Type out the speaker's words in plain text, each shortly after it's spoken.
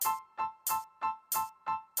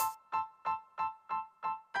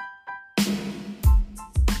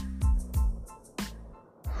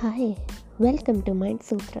Hi, welcome to Mind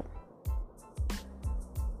Sutra.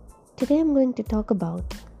 Today I'm going to talk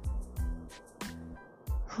about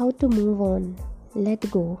how to move on, let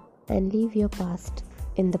go, and leave your past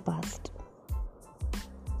in the past.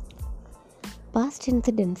 Past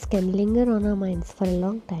incidents can linger on our minds for a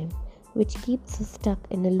long time, which keeps us stuck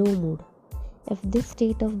in a low mood. If this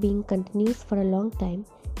state of being continues for a long time,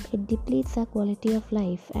 it depletes our quality of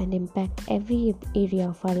life and impacts every area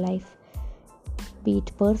of our life, be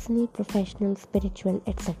it personal, professional, spiritual,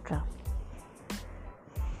 etc.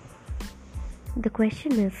 The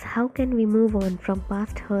question is, how can we move on from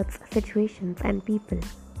past hurts, situations, and people?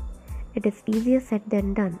 It is easier said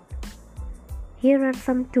than done. Here are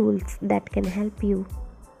some tools that can help you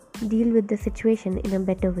deal with the situation in a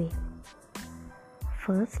better way.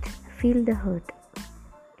 First, feel the hurt.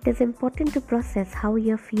 It is important to process how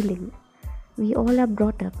you are feeling. We all are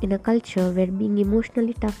brought up in a culture where being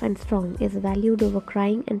emotionally tough and strong is valued over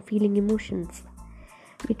crying and feeling emotions.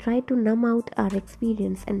 We try to numb out our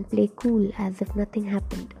experience and play cool as if nothing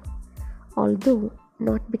happened. Although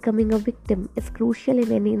not becoming a victim is crucial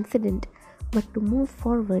in any incident, but to move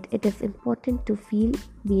forward, it is important to feel,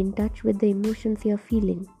 be in touch with the emotions you are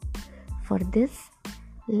feeling. For this,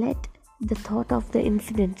 let the thought of the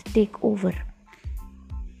incident take over.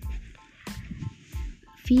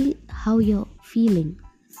 Feel how you're feeling: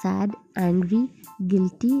 sad, angry,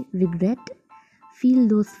 guilty, regret. Feel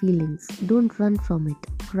those feelings. Don't run from it.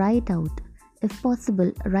 Cry it out. If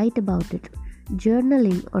possible, write about it.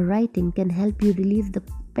 Journaling or writing can help you release the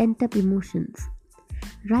pent-up emotions.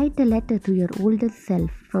 Write a letter to your older self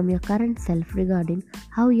from your current self regarding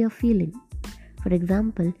how you're feeling. For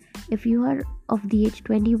example, if you are of the age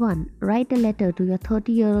 21, write a letter to your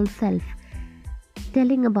 30-year-old self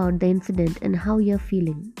telling about the incident and how you're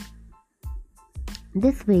feeling.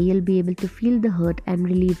 This way, you'll be able to feel the hurt and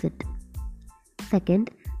release it. Second,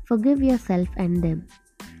 forgive yourself and them.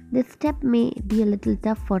 This step may be a little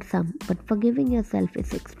tough for some, but forgiving yourself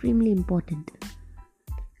is extremely important.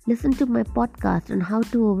 Listen to my podcast on how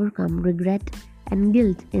to overcome regret and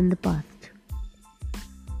guilt in the past.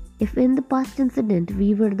 If in the past incident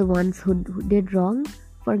we were the ones who did wrong,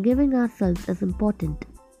 forgiving ourselves is important.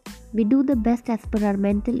 We do the best as per our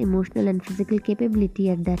mental, emotional, and physical capability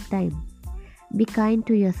at that time. Be kind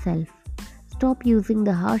to yourself. Stop using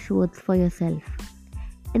the harsh words for yourself.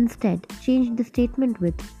 Instead, change the statement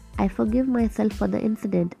with, I forgive myself for the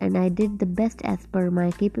incident and I did the best as per my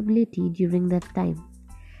capability during that time.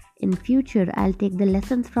 In future, I'll take the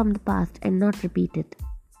lessons from the past and not repeat it.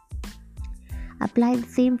 Apply the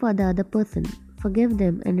same for the other person. Forgive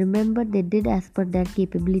them and remember they did as per their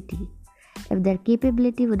capability. If their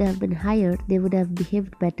capability would have been higher, they would have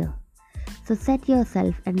behaved better. So set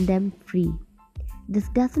yourself and them free. This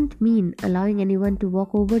doesn't mean allowing anyone to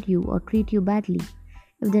walk over you or treat you badly.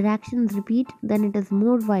 If their actions repeat, then it is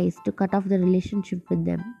more wise to cut off the relationship with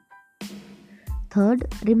them.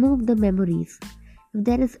 Third, remove the memories. If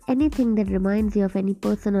there is anything that reminds you of any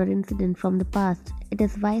person or incident from the past, it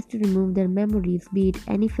is wise to remove their memories, be it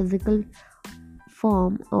any physical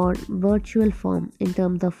form or virtual form in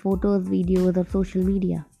terms of photos, videos, or social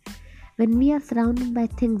media. When we are surrounded by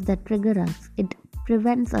things that trigger us, it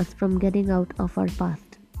prevents us from getting out of our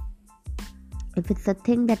past. If it's a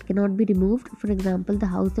thing that cannot be removed, for example, the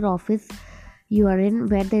house or office you are in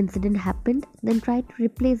where the incident happened, then try to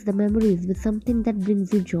replace the memories with something that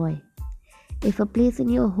brings you joy. If a place in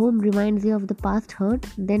your home reminds you of the past hurt,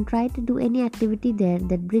 then try to do any activity there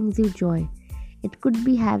that brings you joy. It could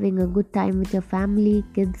be having a good time with your family,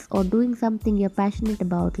 kids, or doing something you're passionate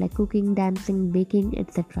about like cooking, dancing, baking,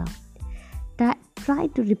 etc. Try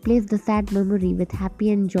to replace the sad memory with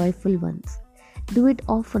happy and joyful ones. Do it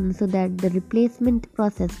often so that the replacement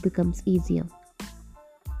process becomes easier.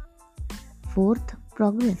 Fourth,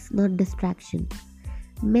 progress, not distraction.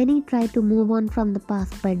 Many try to move on from the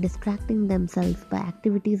past by distracting themselves by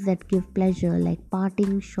activities that give pleasure like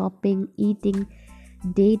partying, shopping, eating,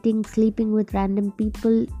 dating, sleeping with random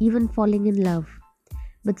people, even falling in love.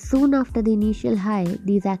 But soon after the initial high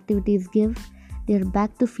these activities give, they are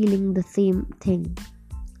back to feeling the same thing.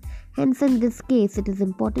 Hence, in this case, it is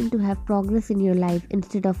important to have progress in your life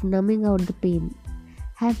instead of numbing out the pain.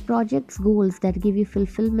 Have projects, goals that give you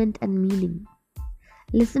fulfillment and meaning.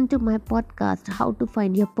 Listen to my podcast, How to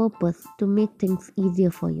Find Your Purpose, to make things easier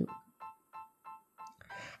for you.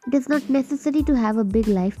 It is not necessary to have a big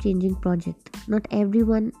life-changing project. Not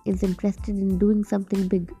everyone is interested in doing something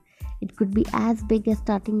big. It could be as big as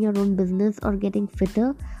starting your own business or getting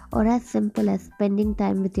fitter, or as simple as spending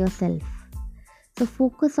time with yourself. So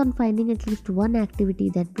focus on finding at least one activity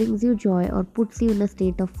that brings you joy or puts you in a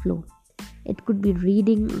state of flow. It could be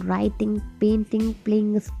reading, writing, painting,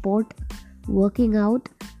 playing a sport, working out,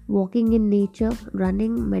 walking in nature,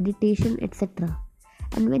 running, meditation, etc.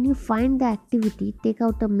 And when you find the activity, take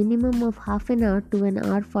out a minimum of half an hour to an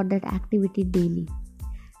hour for that activity daily.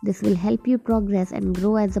 This will help you progress and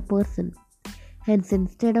grow as a person. Hence,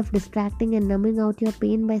 instead of distracting and numbing out your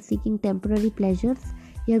pain by seeking temporary pleasures,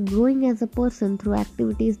 you are growing as a person through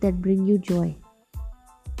activities that bring you joy.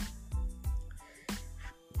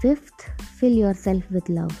 Fifth, fill yourself with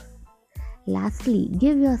love. Lastly,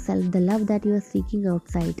 give yourself the love that you are seeking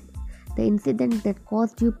outside. The incident that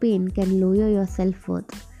caused you pain can lower your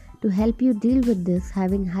self-worth. To help you deal with this,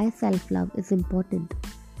 having high self-love is important.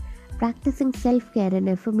 Practicing self-care and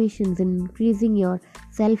affirmations in increasing your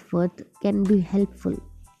self-worth can be helpful.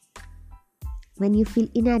 When you feel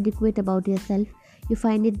inadequate about yourself, you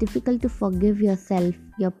find it difficult to forgive yourself,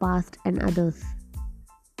 your past, and others.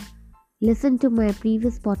 Listen to my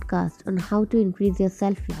previous podcast on how to increase your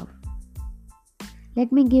self-love.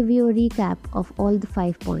 Let me give you a recap of all the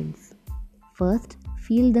 5 points. First,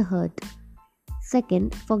 feel the hurt.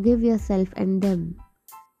 Second, forgive yourself and them.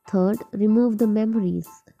 Third, remove the memories.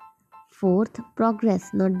 Fourth,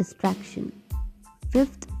 progress, not distraction.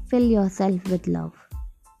 Fifth, fill yourself with love.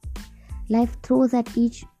 Life throws at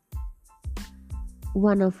each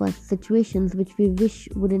one of us situations which we wish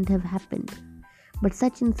wouldn't have happened. But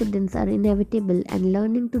such incidents are inevitable, and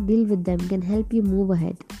learning to deal with them can help you move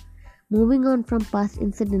ahead. Moving on from past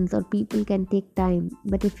incidents or people can take time,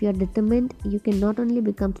 but if you are determined, you can not only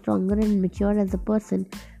become stronger and mature as a person,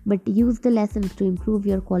 but use the lessons to improve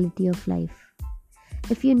your quality of life.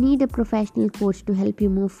 If you need a professional coach to help you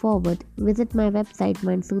move forward, visit my website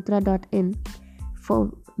mindsutra.in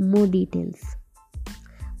for more details.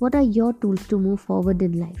 What are your tools to move forward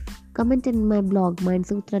in life? Comment in my blog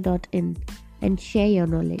mindsutra.in and share your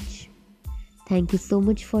knowledge. Thank you so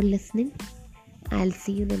much for listening. I'll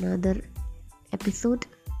see you in another episode.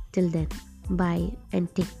 Till then, bye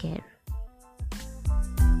and take care.